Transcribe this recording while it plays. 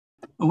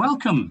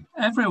Welcome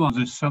everyone to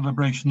this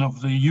celebration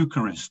of the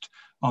Eucharist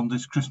on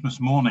this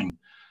Christmas morning.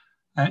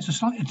 It's a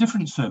slightly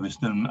different service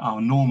than our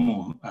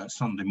normal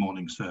Sunday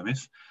morning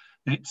service.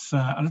 It's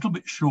a little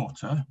bit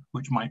shorter,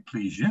 which might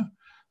please you.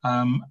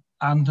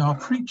 And our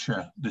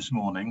preacher this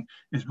morning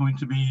is going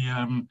to be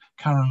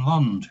Karen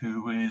Lund,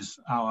 who is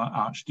our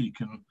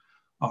Archdeacon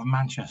of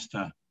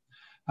Manchester.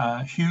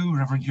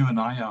 Reverend Huw and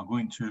I are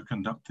going to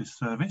conduct this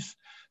service.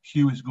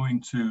 Huw is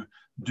going to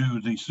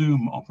do the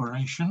Zoom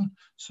operation,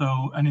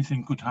 so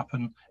anything could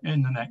happen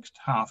in the next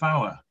half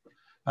hour.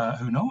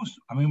 Who knows?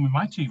 I mean, we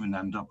might even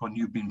end up on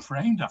You've Been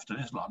Framed after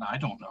this lot. I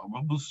don't know,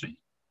 but we'll see.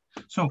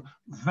 So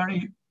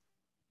very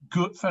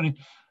good,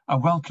 a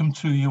welcome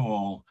to you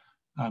all,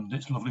 and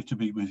it's lovely to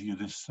be with you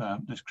this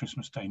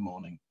Christmas Day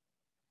morning.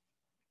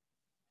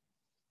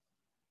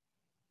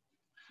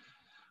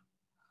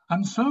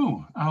 And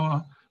so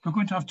we're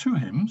going to have two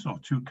hymns or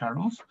two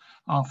carols.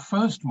 Our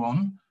first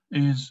one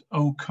is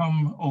O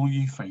Come, All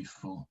Ye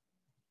Faithful.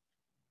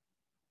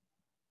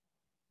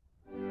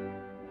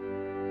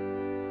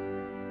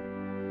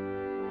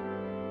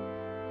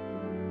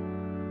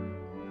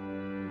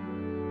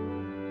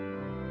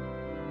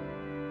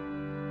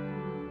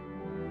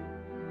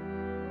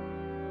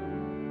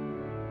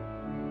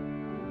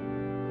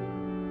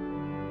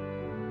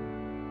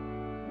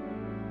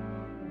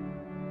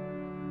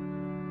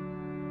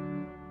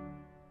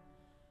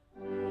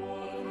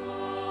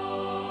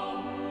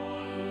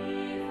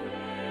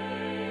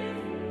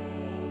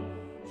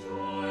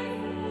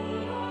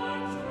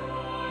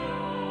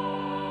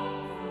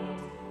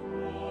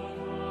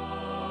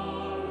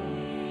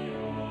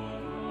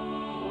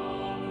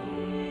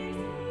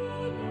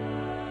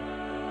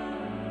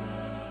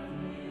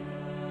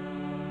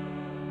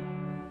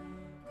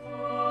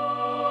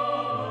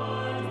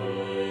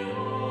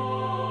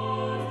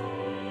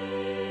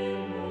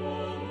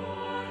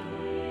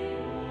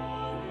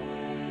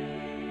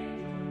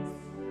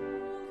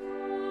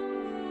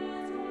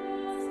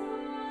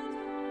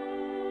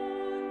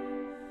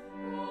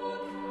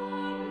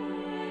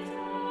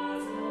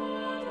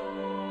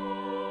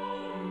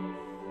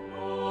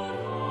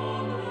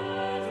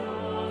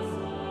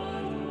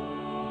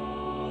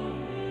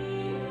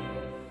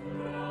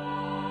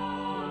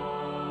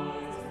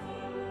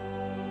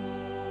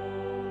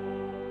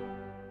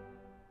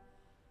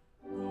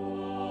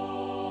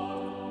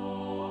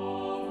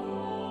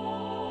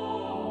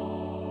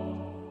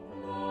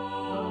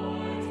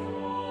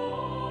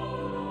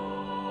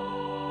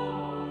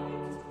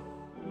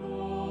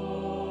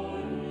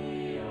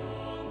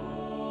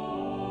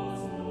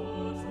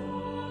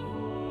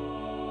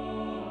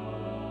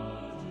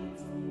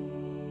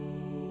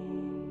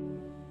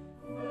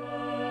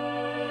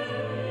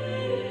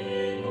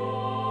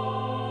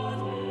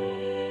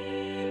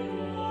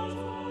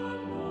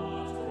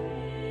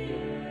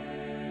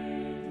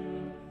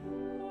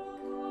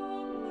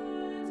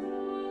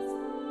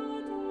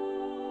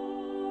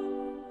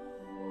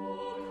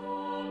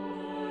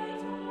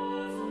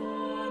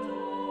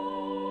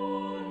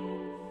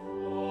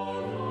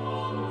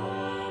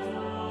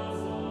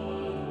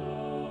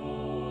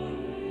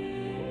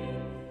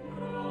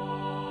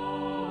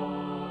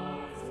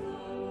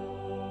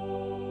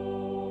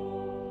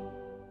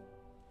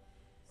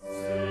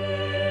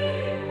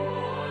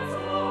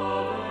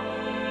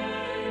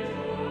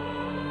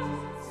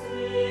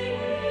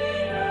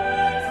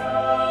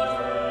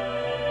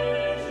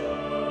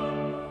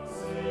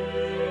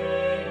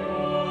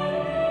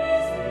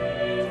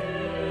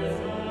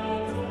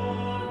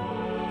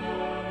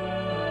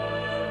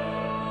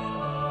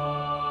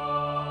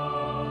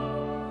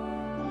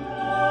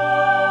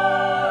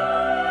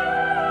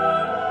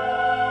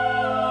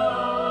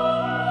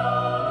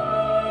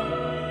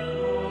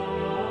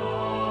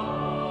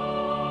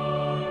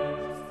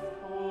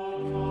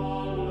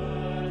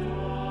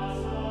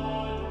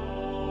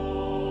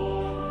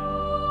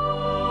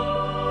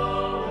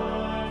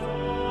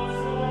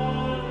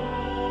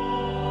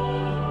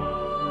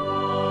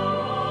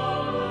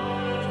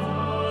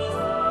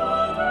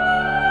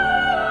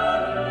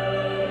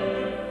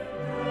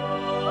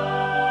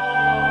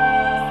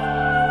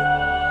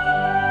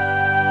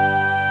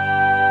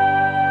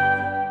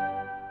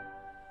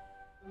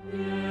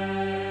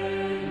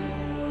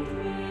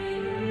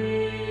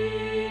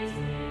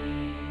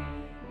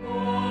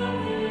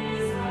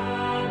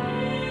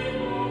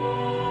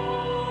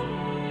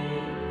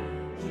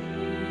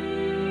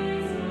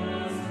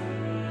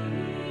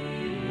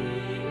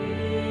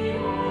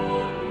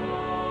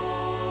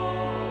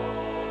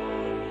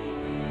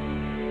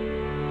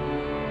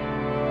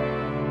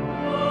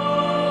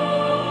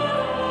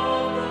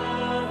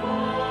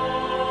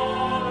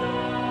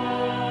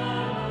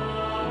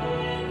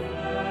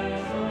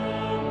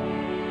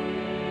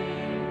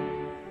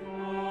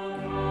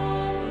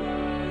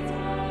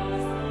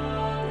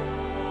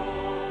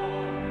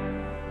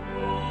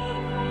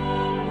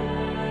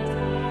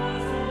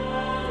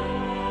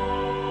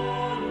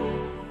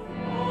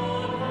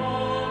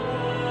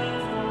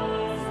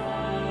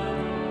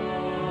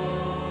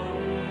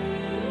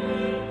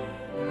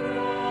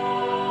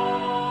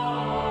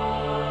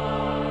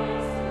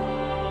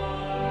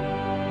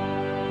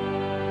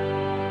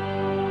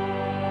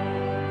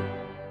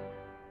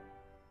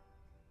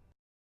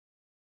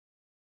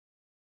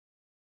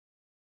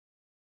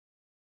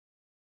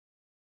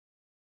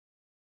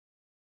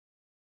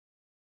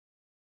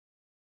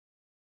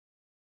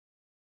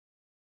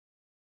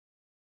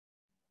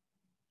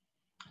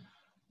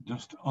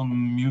 Just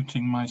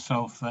unmuting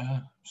myself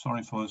there.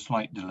 Sorry for a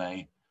slight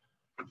delay.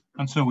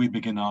 And so we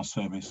begin our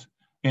service.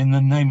 In the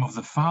name of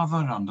the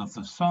Father, and of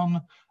the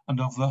Son,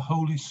 and of the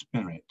Holy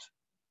Spirit.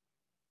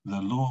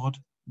 The Lord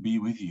be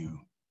with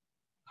you,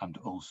 and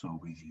also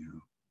with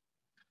you.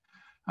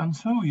 And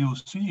so you'll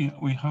see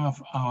we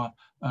have our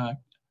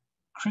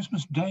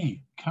Christmas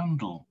Day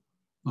candle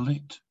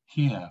lit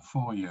here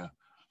for you.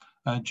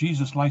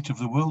 Jesus, light of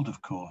the world,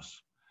 of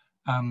course.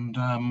 And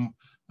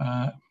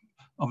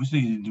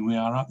obviously we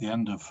are at the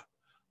end of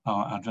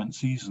our Advent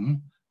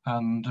season,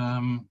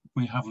 and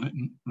we have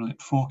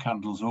lit 4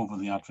 candles over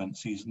the Advent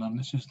season, and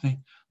this is the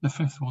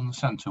 5th one, the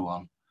centre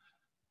one,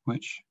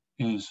 which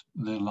is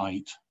the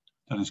light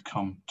that has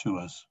come to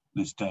us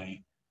this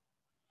day.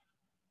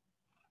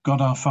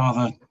 God our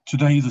Father,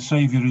 today the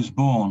Saviour is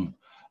born,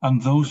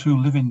 and those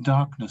who live in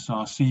darkness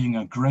are seeing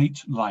a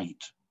great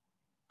light.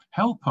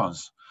 Help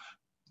us,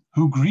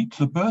 who greet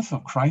the birth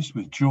of Christ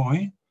with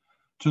joy,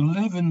 to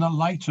live in the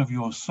light of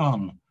your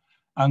Son,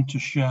 and to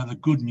share the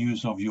good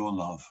news of your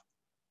love.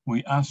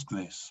 We ask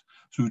this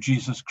through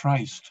Jesus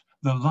Christ,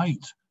 the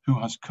light who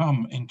has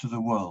come into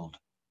the world.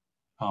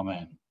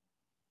 Amen.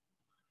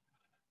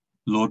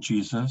 Lord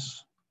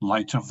Jesus,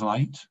 light of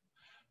light,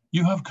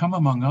 you have come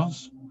among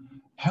us.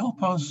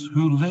 Help us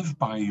who live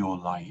by your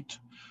light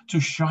to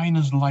shine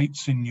as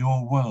lights in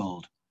your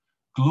world.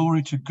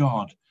 Glory to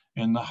God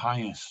in the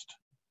highest.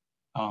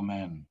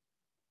 Amen.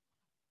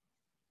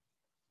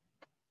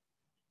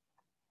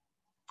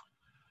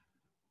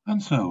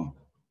 And so,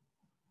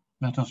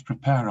 let us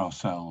prepare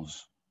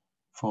ourselves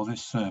for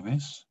this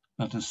service.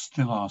 Let us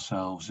still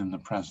ourselves in the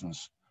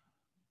presence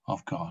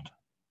of God.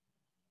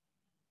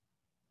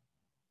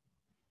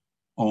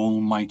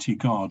 Almighty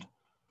God,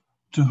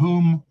 to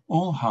whom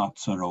all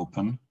hearts are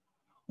open,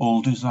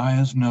 all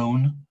desires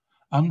known,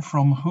 and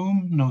from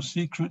whom no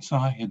secrets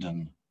are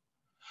hidden,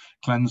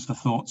 cleanse the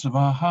thoughts of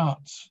our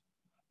hearts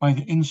by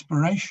the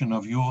inspiration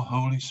of your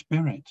Holy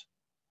Spirit,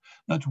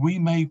 that we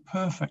may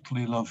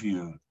perfectly love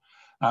you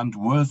and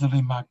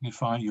worthily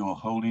magnify your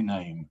holy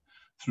name,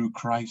 through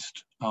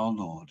Christ our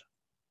Lord.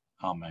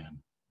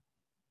 Amen.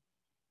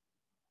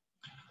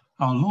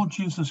 Our Lord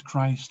Jesus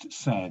Christ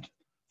said,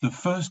 the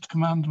first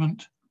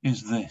commandment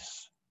is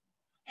this: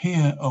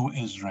 Hear, O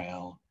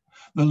Israel,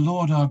 the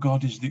Lord our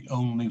God is the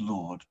only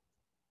Lord.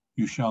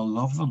 You shall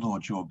love the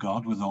Lord your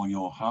God with all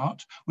your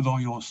heart, with all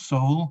your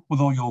soul,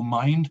 with all your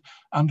mind,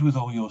 and with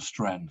all your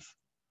strength.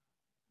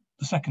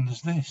 The second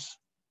is this: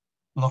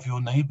 love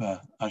your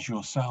neighbor as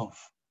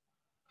yourself.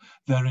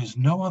 There is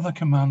no other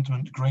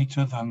commandment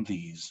greater than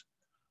these.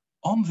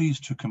 On these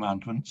 2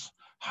 commandments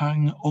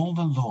hang all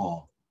the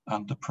law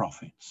and the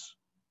prophets.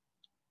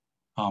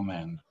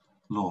 Amen.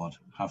 Lord,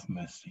 have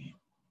mercy.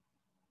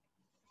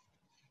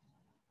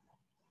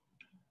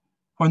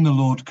 When the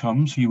Lord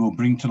comes, he will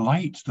bring to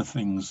light the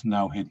things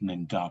now hidden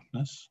in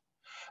darkness,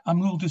 and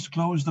will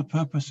disclose the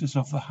purposes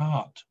of the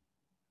heart.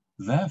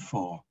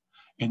 Therefore,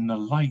 in the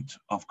light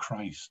of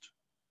Christ,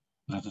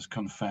 let us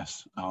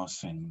confess our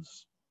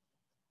sins.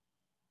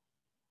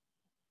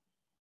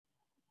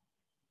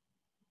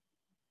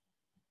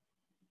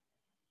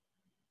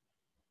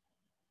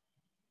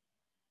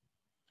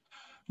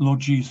 Lord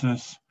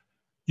Jesus,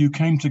 you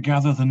came to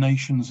gather the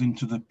nations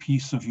into the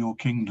peace of your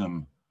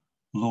kingdom.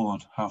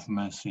 Lord, have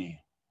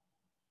mercy.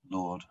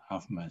 Lord,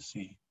 have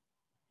mercy.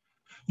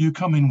 You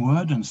come in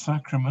word and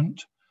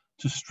sacrament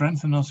to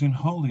strengthen us in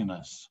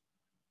holiness.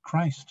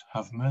 Christ,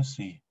 have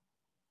mercy.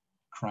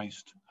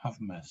 Christ, have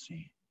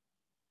mercy.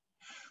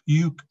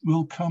 You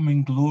will come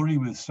in glory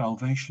with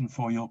salvation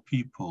for your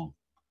people.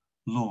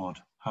 Lord,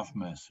 have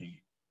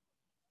mercy.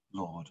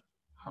 Lord,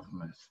 have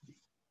mercy.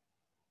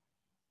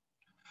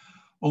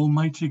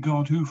 Almighty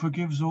God, who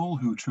forgives all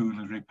who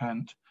truly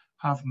repent,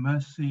 have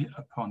mercy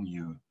upon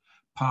you.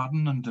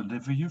 Pardon and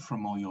deliver you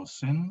from all your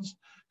sins,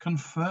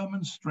 confirm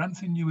and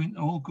strengthen you in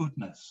all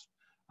goodness,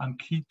 and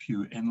keep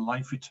you in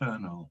life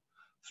eternal,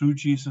 through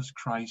Jesus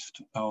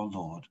Christ our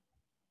Lord.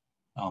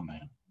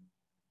 Amen.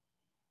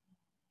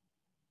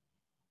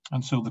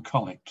 And so the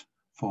collect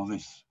for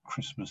this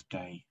Christmas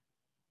Day.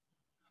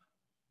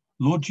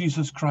 Lord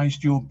Jesus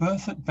Christ, your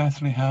birth at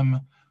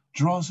Bethlehem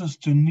draws us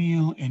to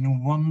kneel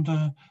in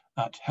wonder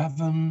at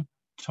heaven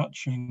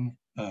touching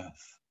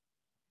earth.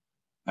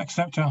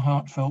 Accept our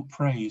heartfelt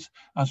praise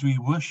as we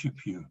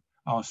worship you,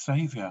 our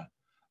Saviour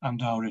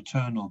and our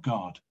eternal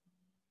God.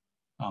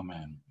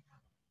 Amen.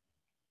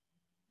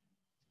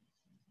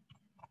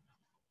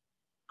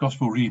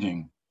 Gospel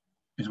reading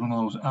is one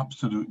of those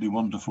absolutely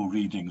wonderful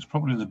readings,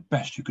 probably the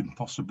best you can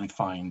possibly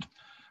find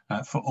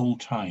for all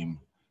time.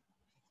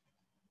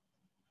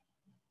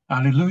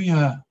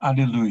 Alleluia,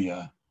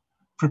 alleluia.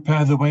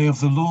 Prepare the way of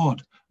the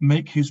Lord,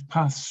 make his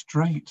path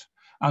straight,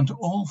 and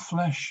all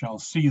flesh shall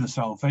see the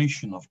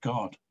salvation of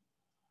God.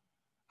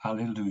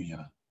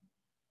 Alleluia.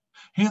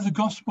 Hear the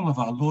gospel of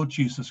our Lord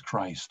Jesus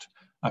Christ,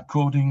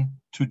 according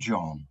to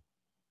John.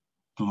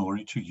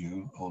 Glory to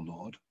you, O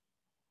Lord.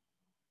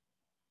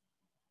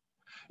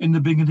 In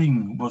the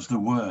beginning was the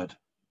Word,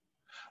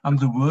 and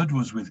the Word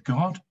was with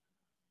God,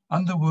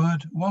 and the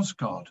Word was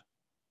God.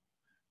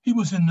 He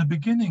was in the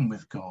beginning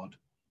with God.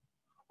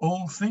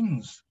 All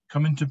things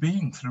come into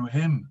being through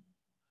him,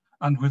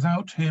 and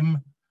without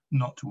him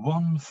not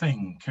one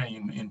thing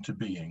came into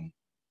being.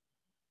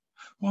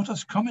 What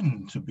has come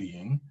into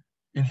being?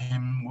 In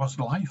him was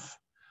life,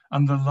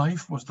 and the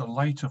life was the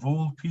light of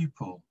all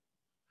people.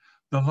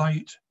 The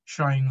light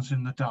shines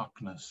in the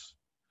darkness,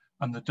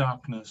 and the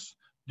darkness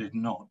did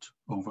not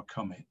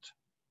overcome it.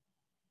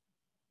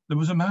 There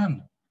was a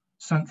man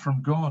sent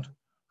from God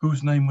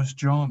whose name was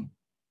John.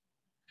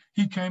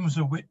 He came as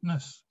a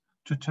witness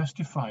to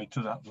testify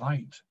to that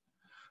light,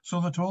 so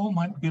that all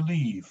might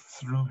believe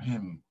through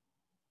him.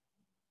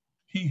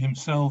 He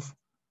himself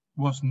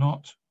was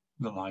not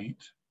the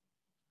light,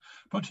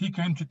 but he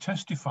came to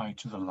testify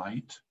to the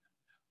light,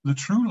 the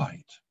true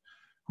light,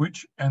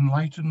 which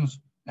enlightens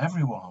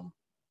everyone,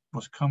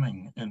 was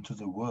coming into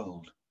the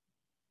world.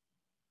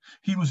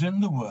 He was in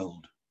the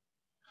world,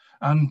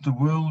 and the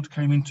world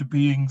came into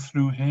being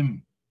through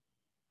him.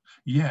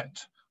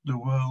 Yet the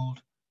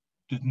world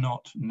did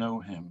not know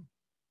him.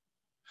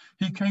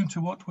 He came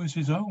to what was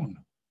his own,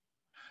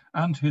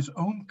 and his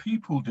own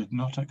people did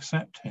not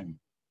accept him.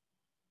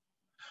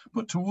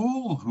 But to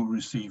all who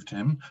received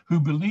him, who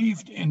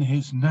believed in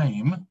his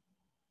name,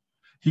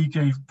 he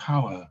gave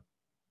power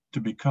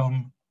to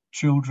become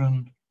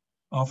children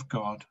of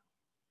God,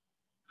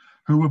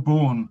 who were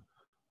born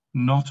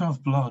not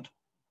of blood,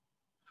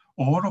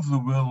 or of the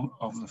will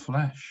of the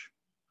flesh,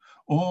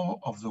 or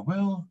of the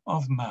will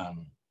of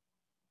man,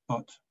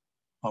 but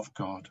of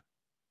God.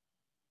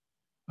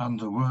 And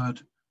the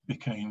Word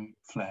became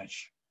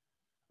flesh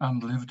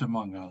and lived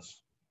among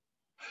us.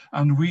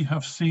 And we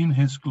have seen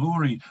his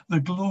glory, the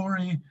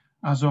glory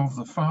as of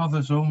the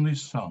Father's only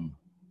Son,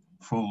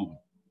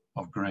 full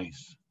of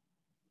grace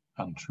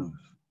and truth.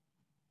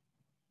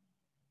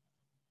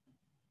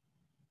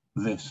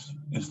 This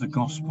is the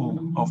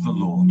gospel of the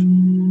Lord.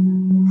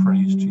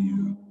 Praise to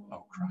you,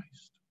 O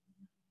Christ.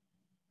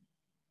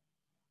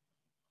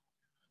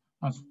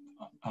 As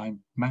I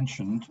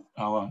mentioned,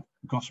 our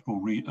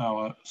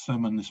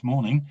sermon this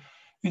morning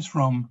is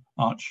from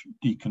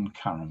Archdeacon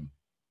Karen.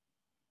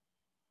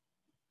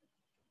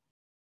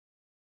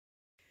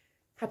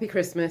 Happy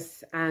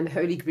Christmas and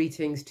holy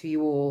greetings to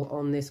you all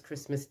on this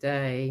Christmas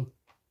day.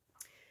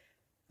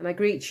 And I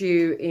greet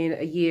you in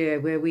a year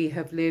where we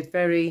have lived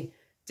very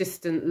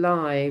distant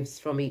lives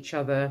from each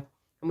other,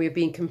 and we have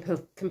been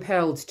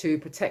compelled to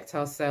protect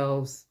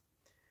ourselves,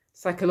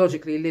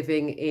 psychologically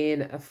living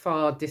in a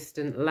far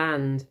distant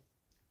land,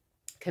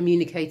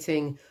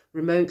 communicating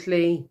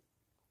remotely,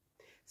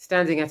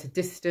 standing at a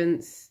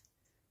distance,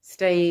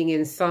 staying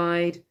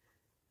inside,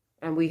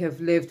 and we have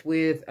lived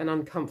with an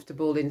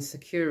uncomfortable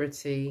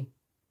insecurity.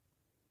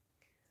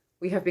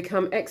 We have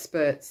become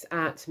experts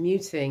at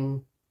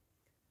muting.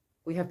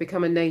 We have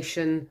become a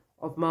nation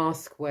of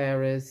mask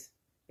wearers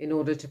in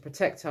order to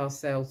protect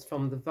ourselves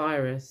from the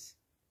virus.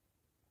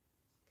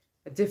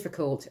 A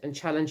difficult and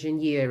challenging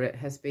year it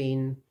has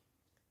been,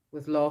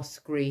 with loss,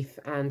 grief,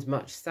 and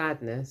much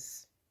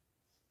sadness.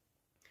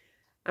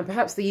 And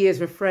perhaps the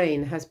year's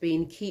refrain has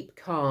been keep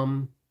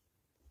calm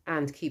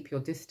and keep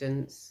your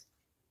distance.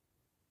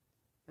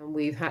 And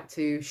we've had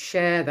to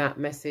share that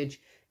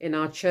message in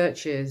our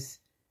churches,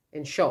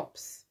 in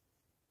shops,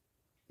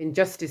 in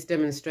justice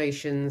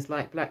demonstrations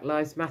like Black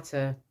Lives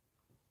Matter,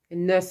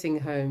 in nursing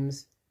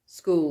homes,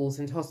 schools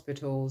and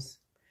hospitals.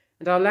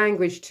 And our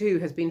language too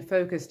has been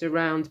focused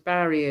around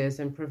barriers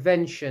and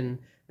prevention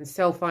and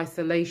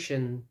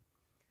self-isolation.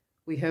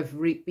 We have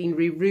been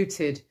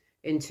rerouted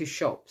into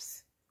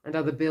shops and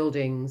other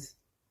buildings.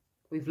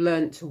 We've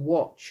learnt to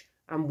watch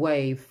and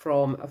wave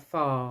from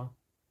afar.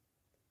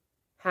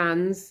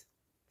 Hands,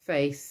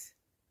 face,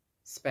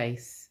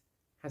 space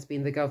has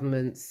been the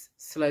government's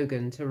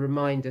slogan to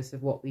remind us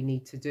of what we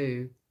need to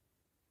do.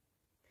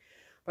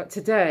 But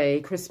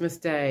today, Christmas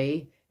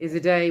Day, is a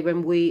day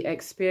when we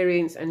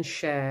experience and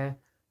share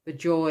the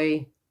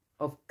joy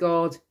of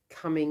God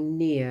coming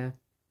near.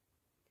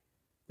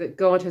 That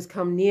God has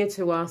come near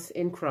to us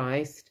in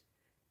Christ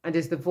and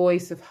is the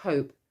voice of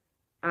hope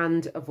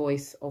and a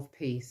voice of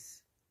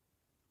peace.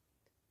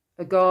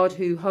 A God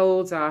who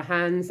holds our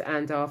hands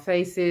and our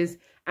faces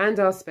and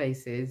our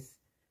spaces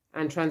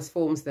and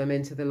transforms them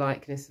into the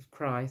likeness of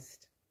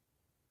Christ.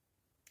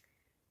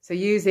 So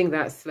using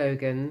that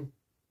slogan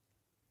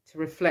to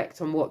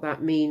reflect on what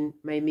that may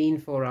mean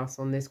for us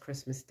on this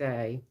Christmas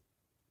Day.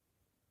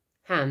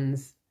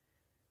 Hands.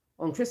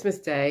 On Christmas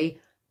Day,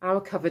 our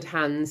covered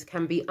hands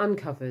can be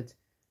uncovered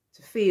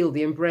to feel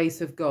the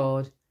embrace of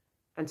God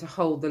and to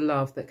hold the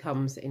love that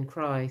comes in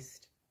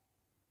Christ.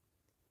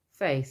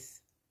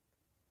 Face.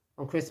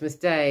 On Christmas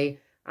Day,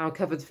 our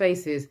covered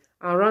faces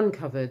are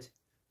uncovered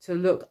to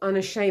look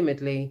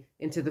unashamedly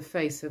into the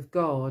face of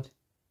God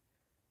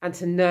and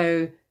to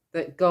know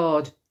that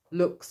God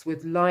looks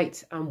with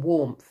light and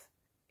warmth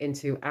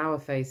into our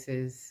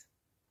faces.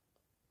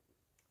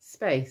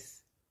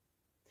 Space.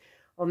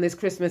 On this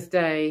Christmas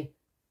Day,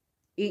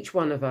 each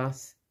one of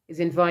us is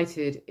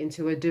invited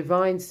into a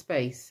divine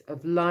space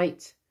of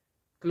light,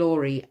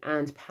 glory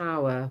and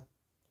power,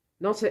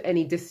 not at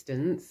any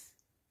distance,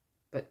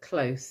 but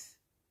close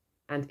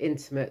and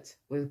intimate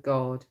with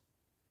God,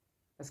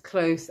 as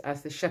close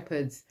as the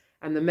shepherds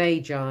and the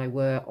Magi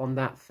were on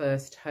that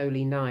first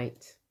holy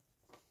night.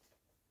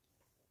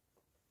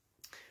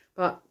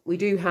 But we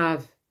do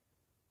have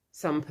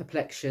some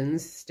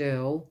perplexions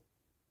still.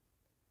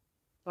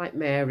 Like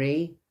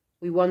Mary,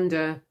 we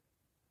wonder,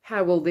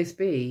 how will this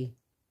be?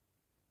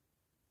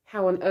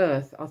 How on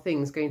earth are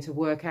things going to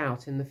work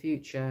out in the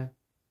future?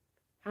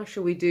 How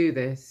shall we do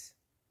this?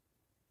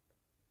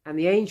 And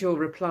the angel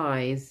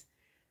replies,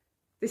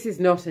 this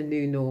is not a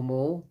new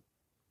normal.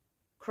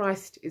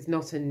 Christ is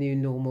not a new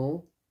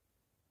normal.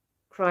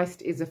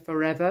 Christ is a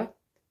forever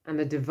and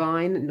a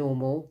divine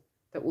normal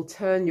that will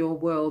turn your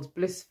world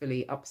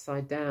blissfully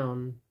upside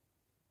down.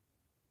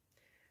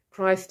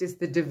 Christ is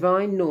the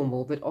divine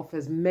normal that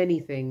offers many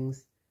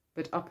things,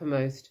 but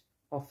uppermost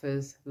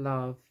offers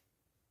love.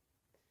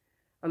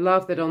 A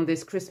love that on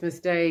this Christmas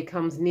day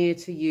comes near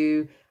to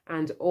you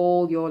and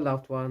all your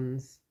loved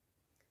ones,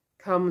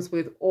 comes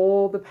with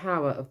all the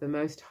power of the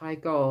Most High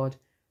God,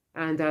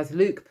 and as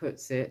Luke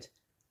puts it,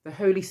 the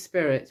Holy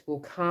Spirit will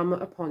come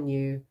upon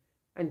you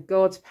and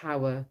God's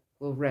power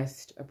will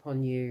rest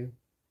upon you.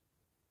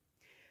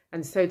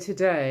 And so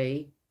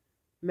today,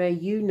 may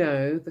you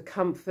know the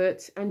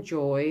comfort and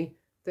joy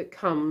that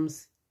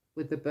comes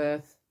with the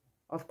birth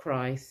of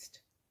Christ,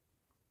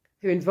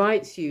 who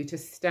invites you to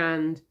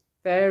stand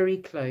very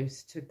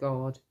close to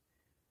God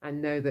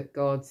and know that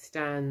God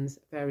stands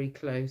very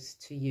close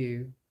to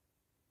you.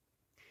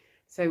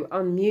 So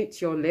unmute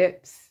your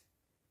lips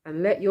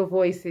and let your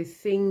voices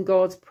sing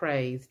God's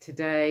praise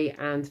today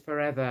and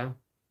forever,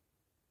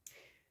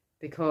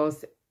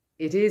 because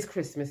it is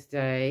Christmas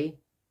Day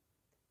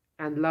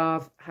and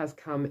love has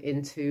come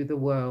into the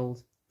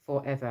world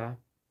forever.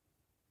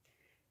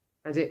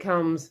 And it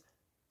comes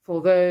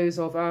for those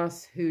of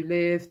us who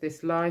live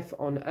this life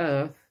on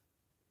earth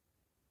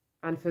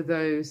and for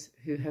those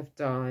who have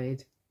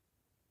died.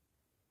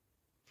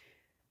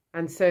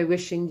 And so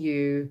wishing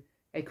you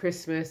a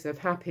Christmas of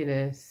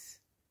happiness,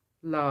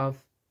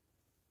 love,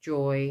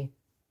 joy,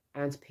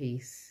 and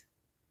peace.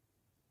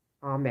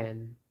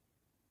 Amen.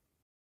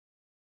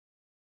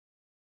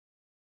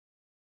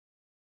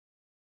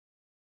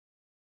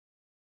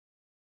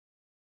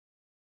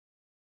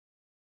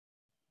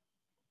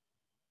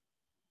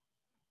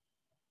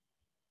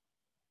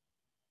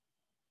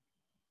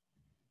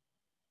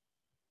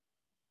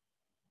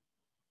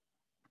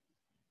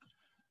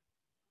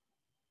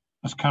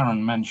 As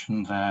Karen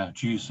mentioned there,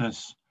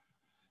 Jesus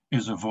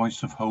is a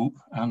voice of hope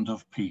and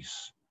of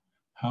peace.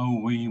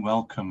 How we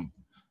welcome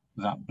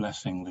that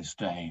blessing this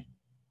day,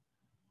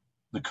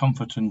 the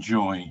comfort and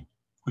joy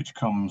which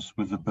comes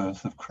with the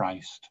birth of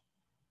Christ.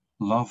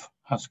 Love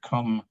has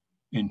come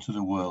into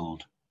the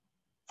world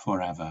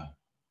forever.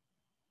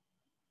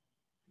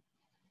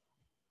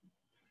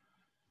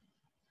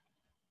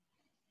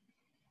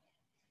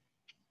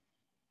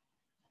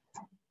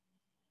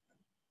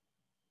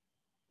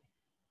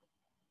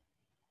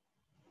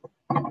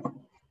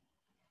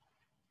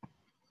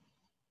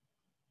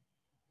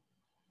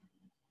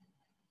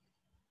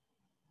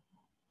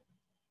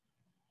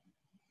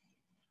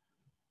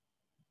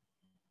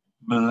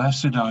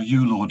 Blessed are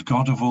you, Lord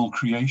God of all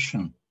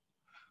creation.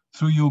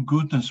 Through your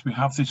goodness we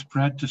have this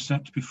bread to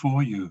set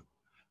before you,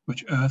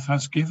 which earth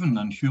has given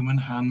and human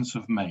hands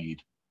have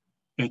made.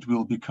 It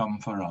will become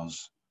for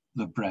us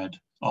the bread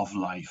of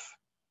life.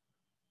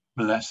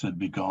 Blessed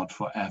be God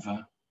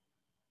forever.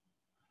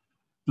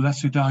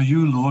 Blessed are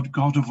you, Lord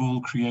God of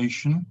all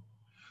creation.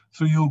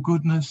 Through your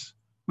goodness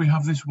we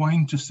have this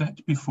wine to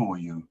set before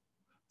you,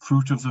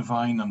 fruit of the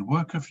vine and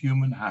work of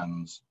human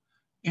hands.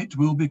 It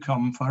will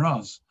become for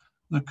us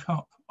the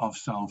cup of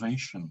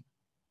salvation.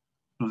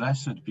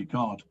 Blessed be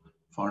God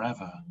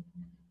forever.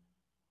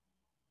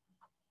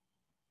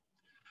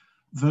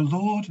 The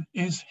Lord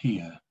is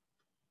here.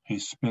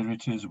 His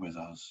Spirit is with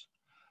us.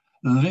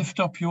 Lift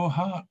up your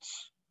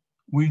hearts.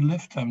 We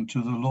lift them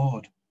to the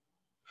Lord.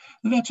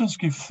 Let us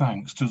give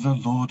thanks to the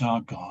Lord our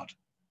God.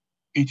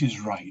 It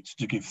is right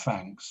to give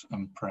thanks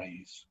and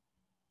praise.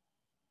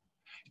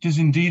 It is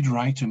indeed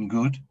right and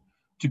good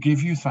to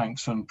give you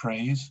thanks and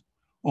praise,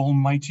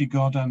 Almighty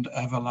God and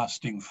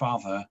everlasting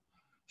Father,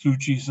 through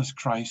Jesus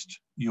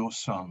Christ, your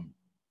Son.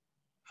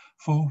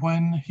 For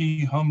when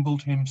he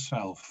humbled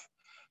himself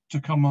to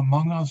come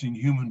among us in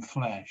human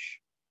flesh,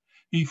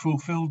 he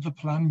fulfilled the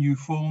plan you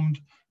formed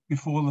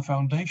before the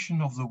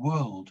foundation of the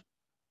world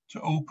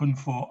to open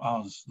for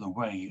us the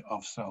way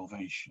of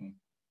salvation.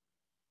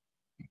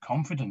 I'm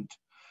confident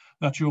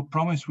that your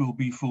promise will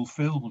be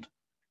fulfilled.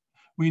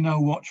 We now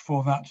watch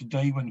for that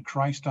day when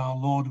Christ our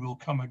Lord will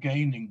come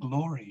again in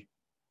glory.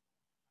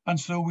 And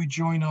so we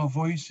join our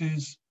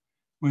voices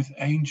with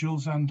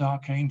angels and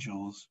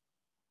archangels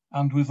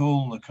and with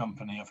all the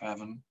company of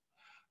heaven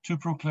to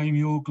proclaim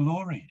your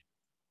glory,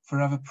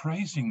 forever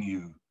praising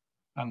you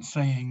and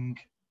saying,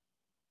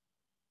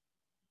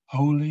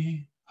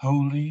 Holy,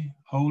 holy,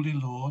 holy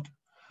Lord,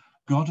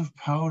 God of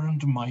power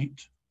and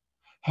might,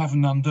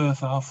 heaven and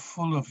earth are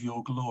full of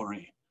your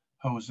glory.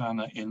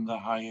 Hosanna in the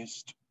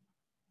highest.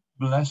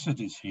 Blessed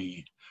is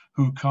he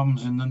who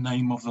comes in the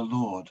name of the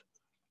Lord.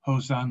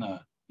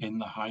 Hosanna in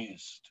the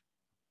highest.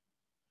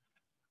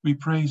 We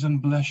praise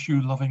and bless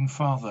you, loving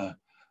Father,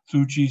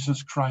 through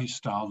Jesus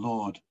Christ our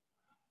Lord.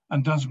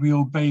 And as we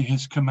obey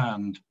his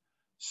command,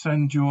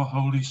 send your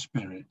Holy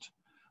Spirit,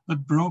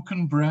 that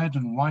broken bread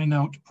and wine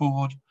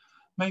outpoured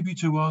may be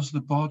to us the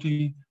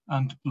body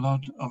and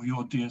blood of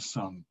your dear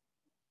Son.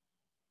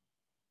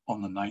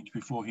 On the night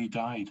before he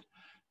died,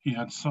 he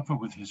had supper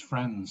with his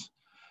friends,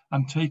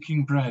 and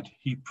taking bread,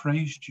 he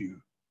praised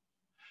you.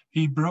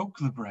 He broke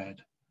the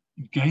bread,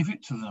 gave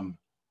it to them,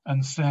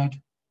 and said,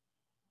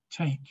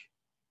 "Take,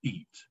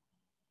 eat.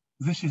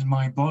 This is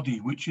my body,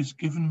 which is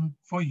given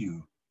for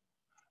you.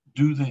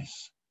 Do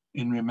this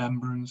in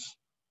remembrance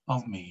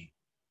of me."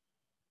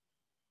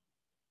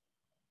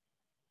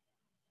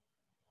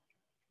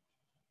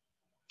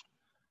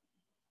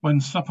 When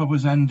supper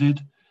was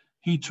ended,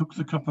 he took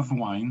the cup of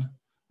wine.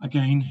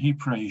 Again he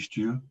praised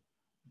you,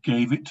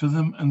 gave it to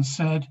them, and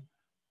said,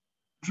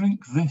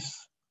 "Drink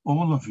this,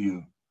 all of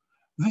you.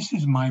 This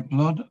is my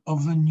blood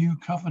of the new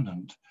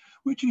covenant,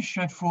 which is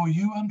shed for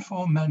you and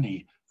for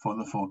many for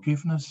the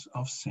forgiveness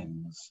of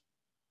sins.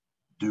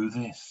 Do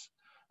this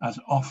as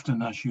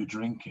often as you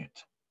drink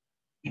it,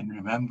 in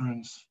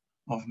remembrance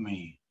of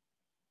me."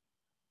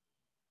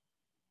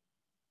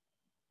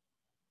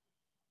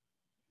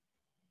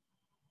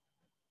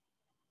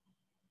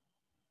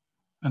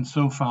 And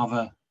so,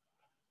 Father,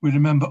 we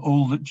remember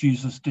all that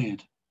Jesus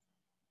did.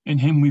 In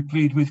him we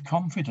plead with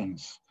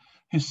confidence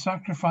his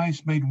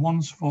sacrifice made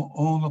once for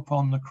all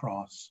upon the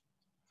cross.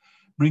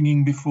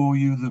 Bringing before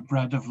you the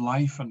bread of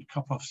life and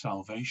cup of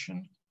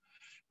salvation,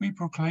 we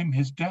proclaim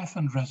his death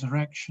and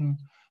resurrection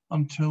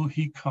until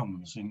he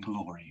comes in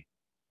glory.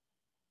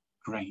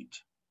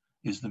 Great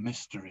is the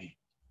mystery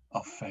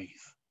of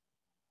faith.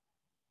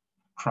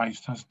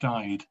 Christ has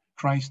died,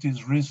 Christ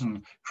is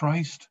risen,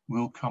 Christ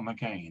will come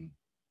again.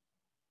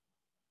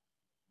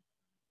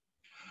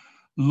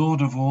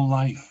 Lord of all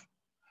life,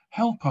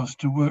 help us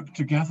to work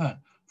together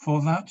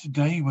for that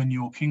day when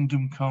your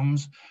kingdom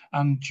comes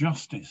and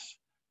justice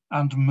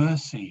and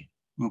mercy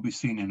will be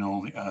seen in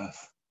all the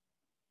earth.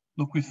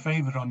 Look with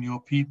favour on your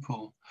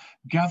people,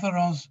 gather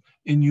us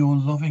in your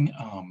loving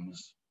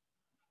arms,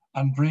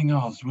 and bring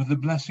us with the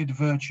Blessed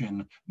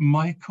Virgin,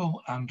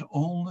 Michael and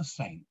all the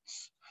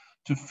saints,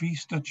 to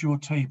feast at your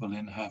table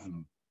in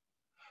heaven.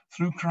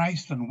 Through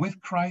Christ and with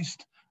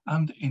Christ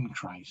and in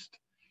Christ,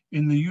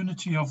 in the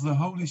unity of the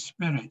Holy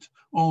Spirit,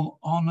 all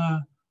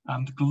honour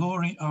and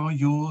glory are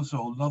yours,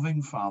 O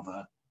loving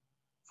Father,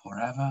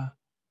 forever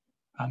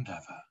and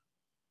ever.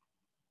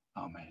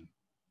 Amen.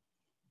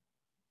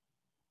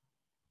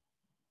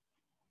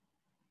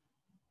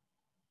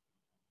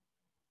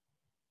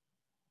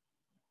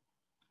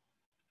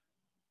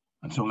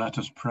 And so let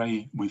us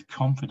pray with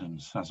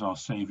confidence as our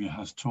Saviour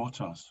has taught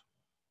us.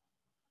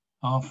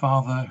 Our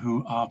Father,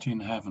 who art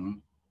in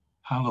heaven,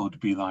 hallowed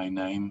be thy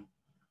name.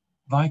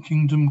 Thy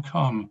kingdom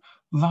come,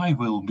 thy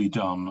will be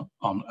done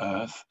on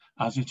earth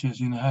as it is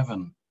in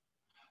heaven.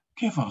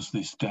 Give us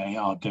this day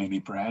our daily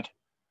bread,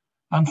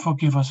 and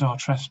forgive us our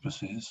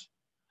trespasses,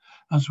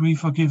 as we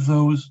forgive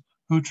those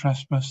who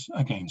trespass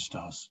against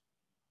us.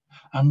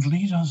 And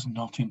lead us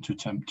not into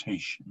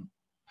temptation,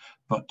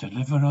 but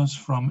deliver us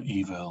from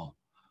evil.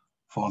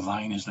 For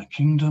thine is the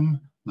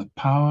kingdom, the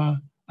power,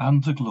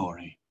 and the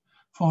glory,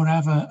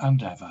 forever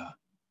and ever.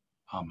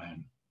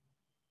 Amen.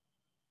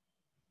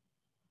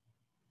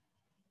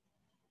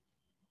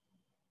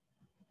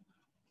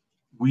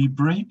 We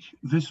break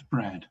this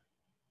bread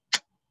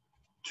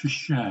to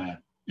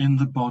share in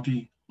the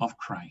body of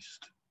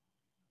Christ.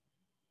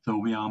 Though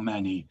we are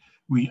many,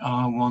 we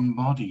are one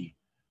body,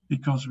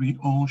 because we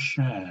all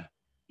share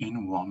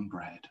in one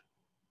bread.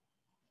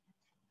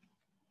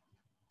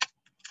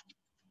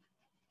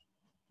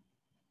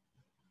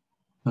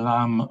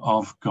 Lamb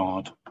of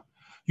God,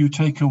 you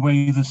take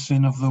away the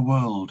sin of the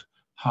world,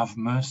 have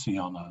mercy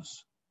on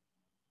us.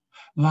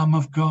 Lamb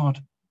of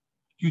God,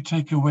 you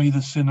take away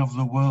the sin of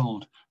the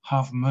world,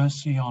 have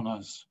mercy on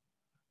us.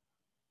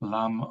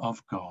 Lamb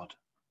of God,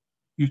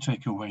 you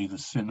take away the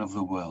sin of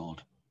the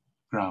world,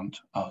 grant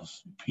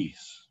us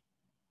peace.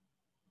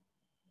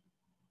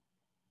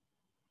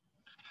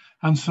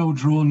 And so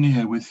draw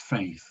near with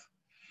faith.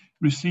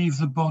 Receive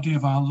the body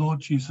of our Lord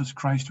Jesus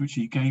Christ, which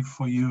he gave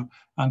for you,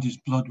 and his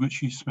blood, which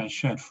he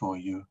shed for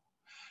you.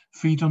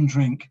 Eat and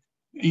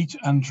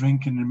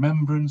drink in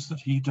remembrance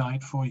that he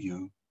died for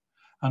you,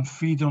 and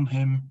feed on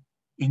him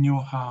in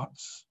your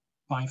hearts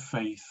by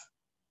faith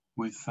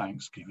with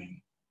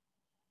thanksgiving.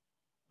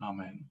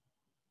 Amen.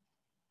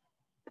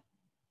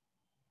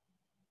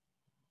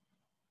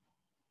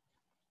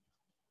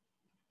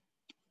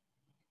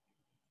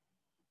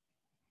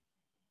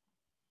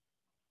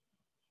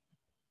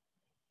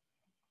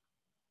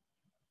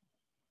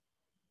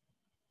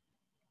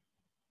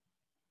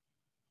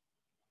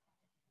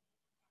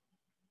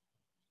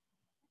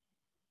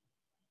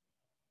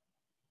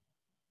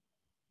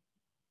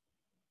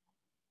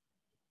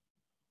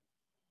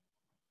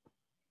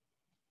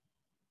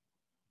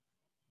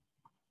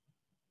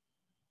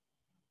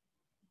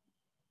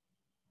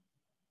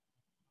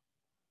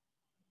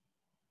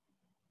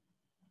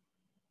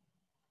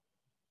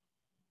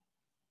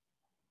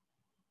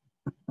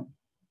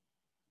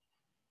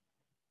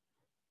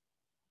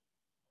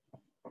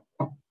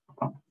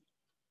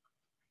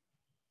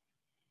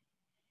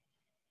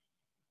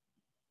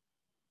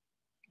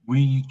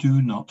 We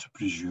do not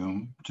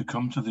presume to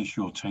come to this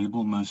your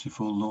table,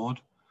 merciful Lord,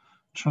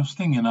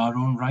 trusting in our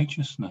own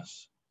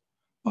righteousness,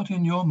 but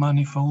in your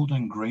manifold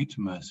and great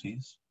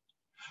mercies.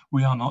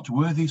 We are not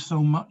worthy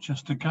so much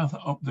as to gather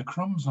up the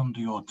crumbs under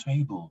your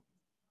table,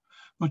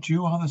 but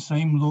you are the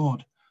same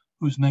Lord,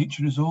 whose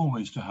nature is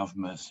always to have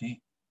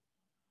mercy.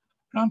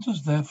 Grant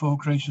us therefore,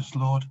 gracious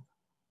Lord,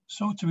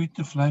 so to eat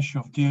the flesh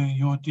of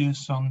your dear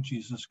Son,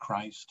 Jesus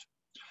Christ,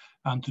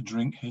 and to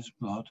drink his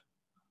blood,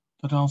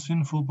 that our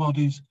sinful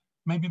bodies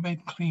may be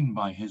made clean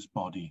by his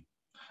body,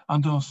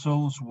 and our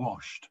souls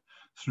washed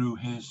through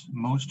his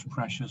most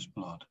precious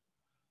blood,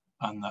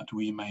 and that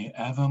we may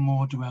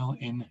evermore dwell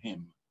in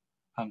him,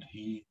 and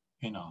he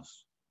in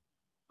us.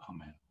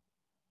 Amen.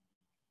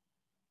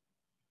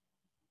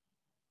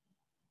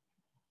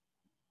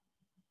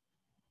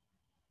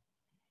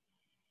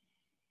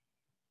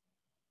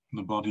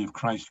 The body of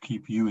Christ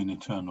keep you in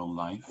eternal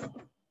life,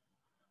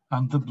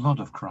 and the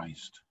blood of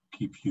Christ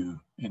keep you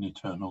in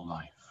eternal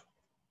life.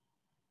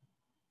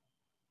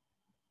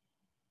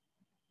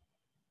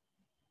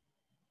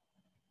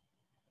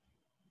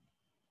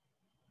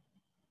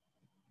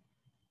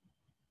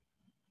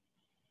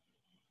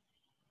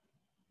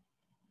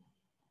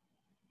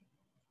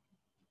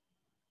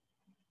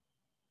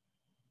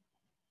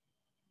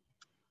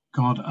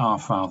 God our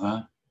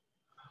Father,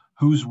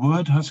 whose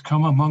word has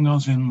come among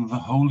us in the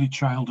Holy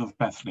Child of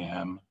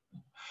Bethlehem,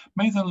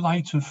 may the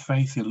light of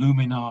faith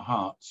illumine our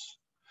hearts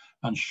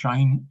and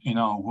shine in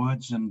our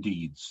words and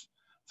deeds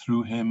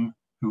through him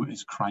who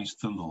is Christ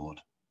the Lord.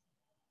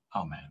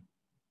 Amen.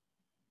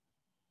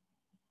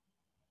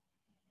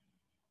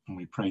 And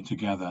we pray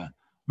together.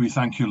 We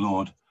thank you,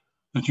 Lord,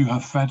 that you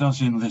have fed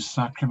us in this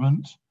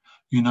sacrament,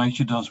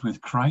 united us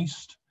with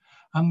Christ,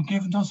 and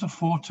given us a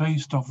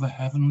foretaste of the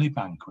heavenly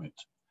banquet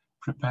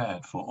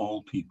prepared for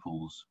all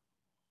peoples.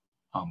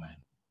 Amen.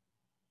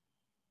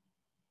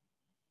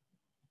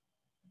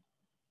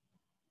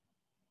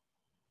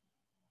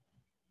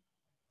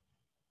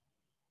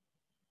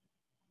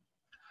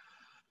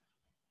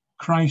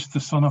 Christ, the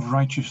Son of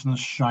Righteousness,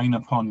 shine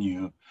upon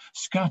you,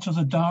 scatter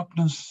the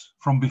darkness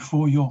from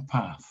before your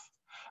path,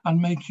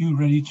 and make you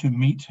ready to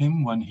meet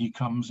him when he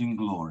comes in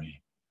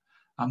glory.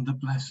 And the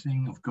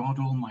blessing of God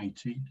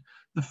Almighty,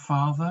 the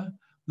Father,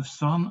 the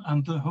Son,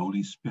 and the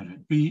Holy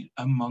Spirit be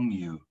among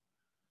you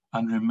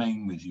and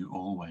remain with you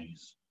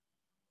always.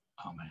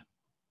 Amen.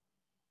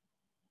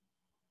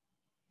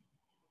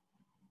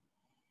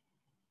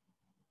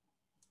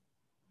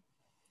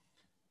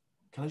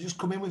 Can I just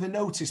come in with a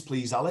notice,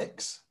 please,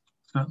 Alex?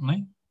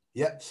 Certainly.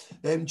 Yeah,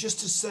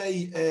 just to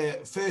say,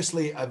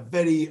 firstly, a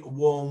very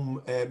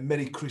warm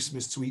Merry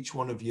Christmas to each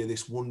one of you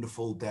this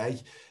wonderful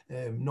day.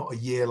 Not a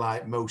year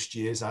like most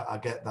years, I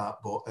get that,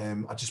 but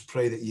I just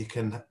pray that you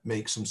can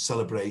make some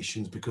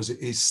celebrations, because it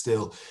is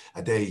still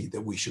a day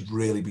that we should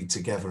really be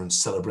together and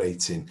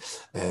celebrating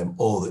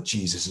all that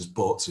Jesus has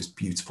brought to this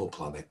beautiful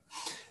planet.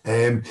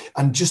 And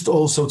just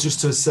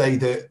to say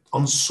that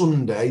on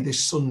Sunday,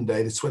 this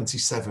Sunday, the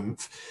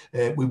 27th,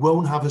 we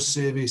won't have a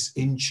service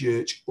in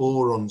church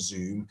or on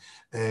Zoom.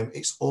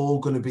 It's all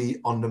going to be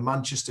on the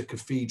Manchester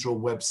Cathedral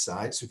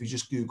website. So if you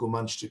just Google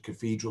Manchester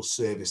Cathedral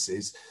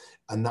services,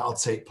 and that'll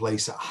take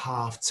place at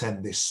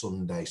 10:30 this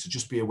Sunday. So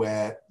just be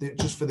aware that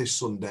just for this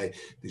Sunday,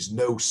 there's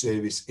no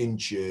service in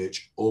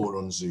church or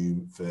on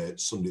Zoom for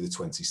Sunday the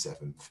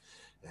 27th.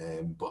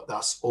 But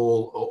that's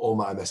all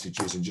my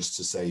messages. And just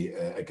to say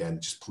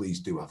again, just please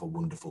do have a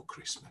wonderful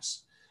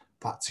Christmas.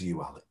 Back to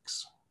you,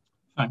 Alex.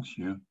 Thanks,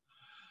 Huw.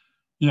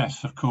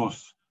 Yes, of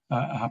course,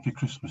 a happy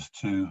Christmas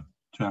to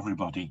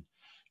everybody.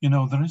 You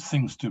know, there is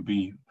things to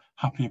be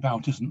happy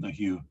about, isn't there,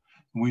 Huw?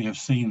 We have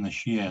seen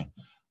this year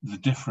the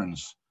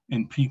difference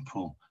in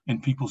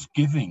people's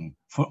giving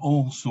for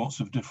all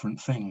sorts of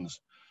different things.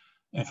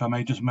 If I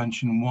may just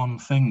mention one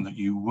thing that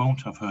you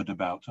won't have heard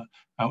about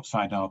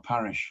outside our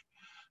parish.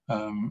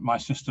 My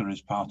sister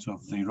is part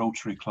of the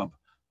Rotary Club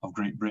of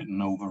Great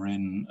Britain over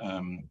in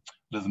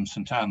Lytham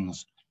St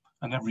Anne's,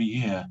 and every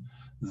year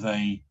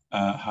they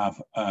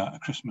have a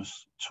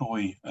Christmas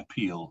toy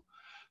appeal,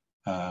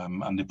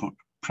 and they put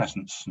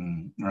presents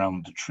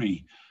around the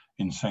tree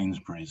in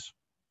Sainsbury's.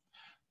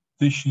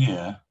 This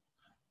year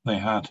they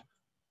had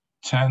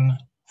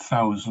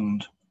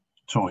 10,000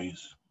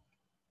 toys.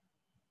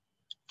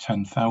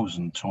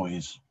 10,000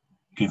 toys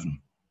given.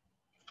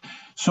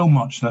 So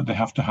much that they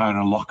have to hire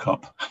a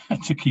lockup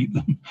to keep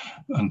them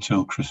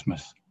until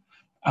Christmas.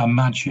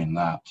 Imagine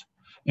that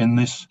in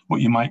this,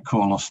 what you might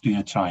call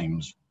austere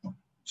times,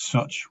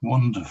 such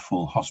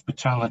wonderful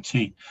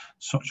hospitality,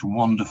 such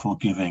wonderful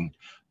giving,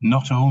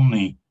 not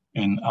only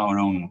in our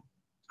own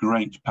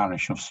great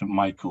parish of St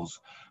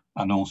Michael's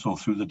and also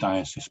through the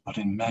diocese, but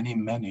in many,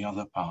 many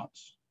other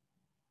parts.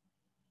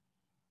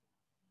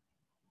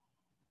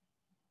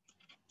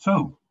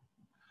 So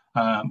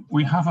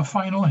we have a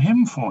final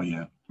hymn for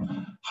you.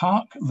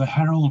 Hark, the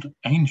herald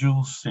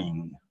angels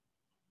sing.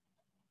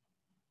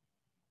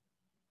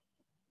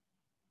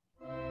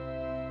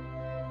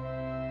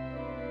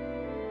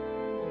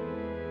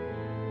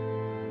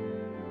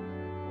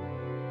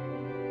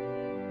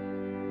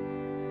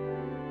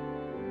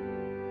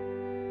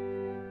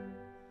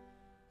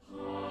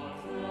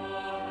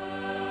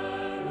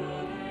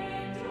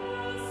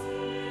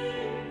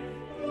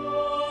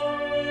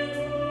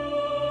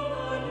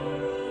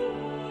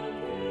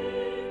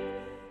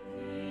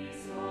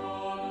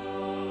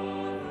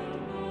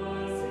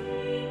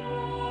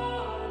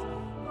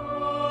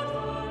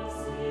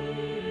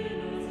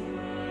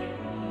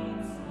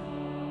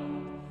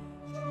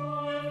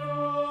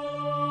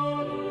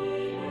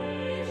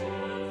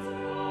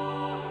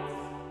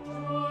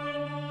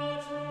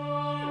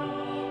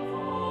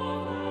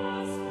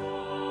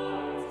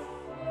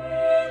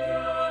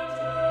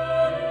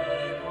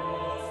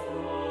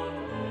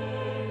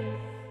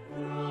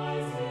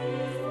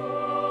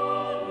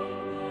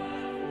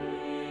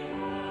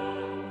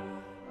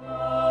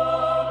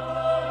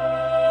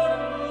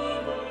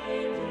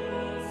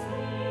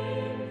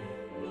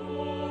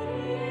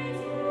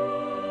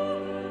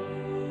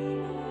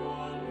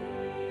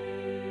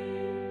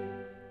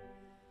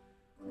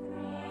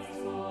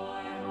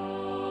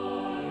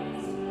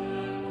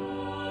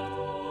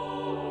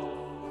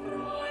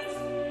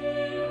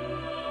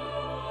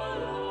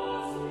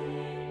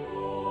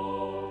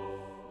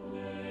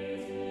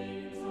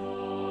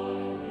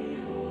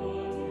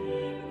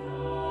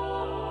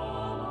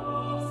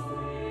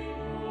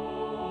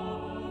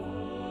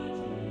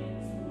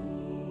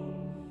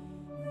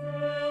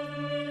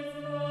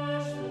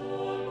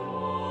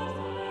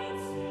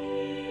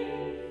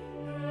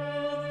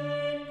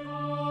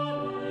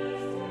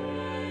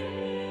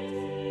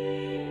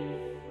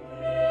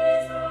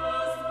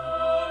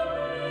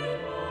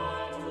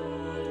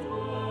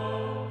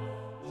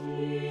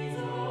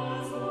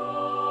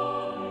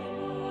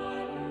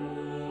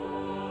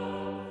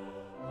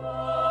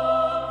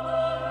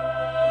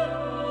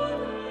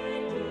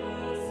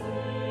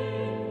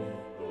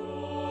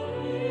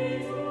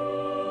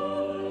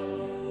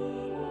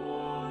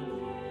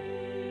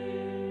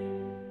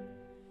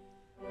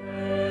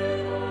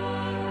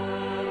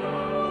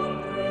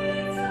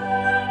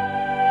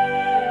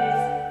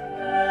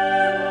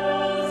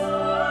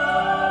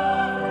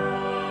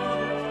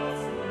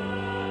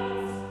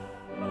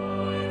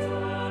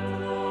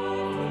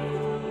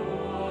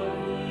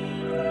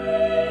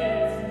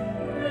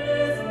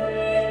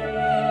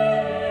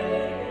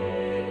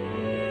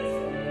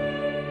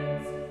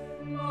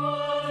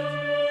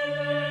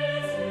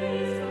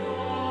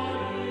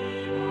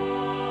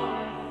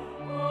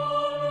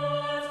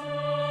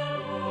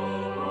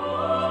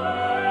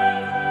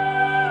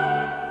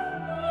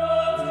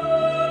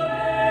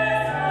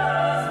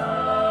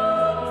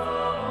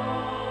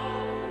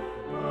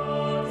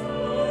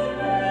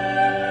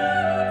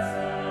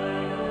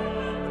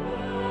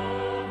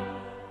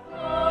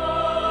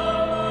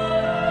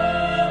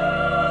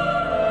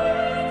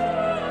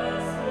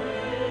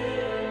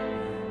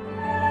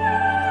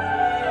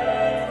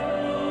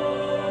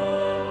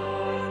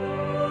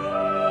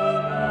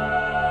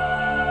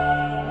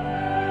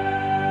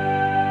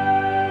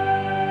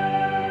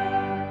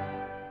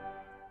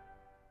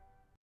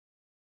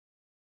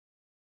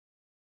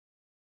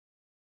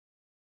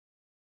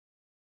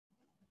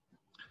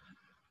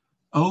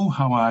 Oh,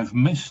 how I've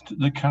missed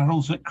the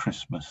carols at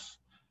Christmas.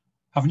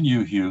 Haven't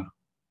you, Huw?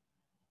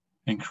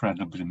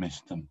 Incredibly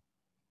missed them.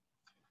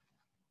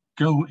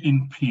 Go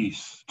in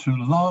peace to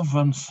love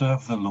and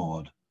serve the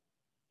Lord.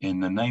 In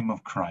the name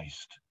of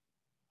Christ.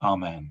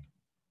 Amen.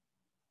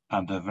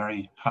 And a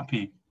very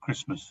happy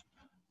Christmas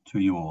to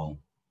you all.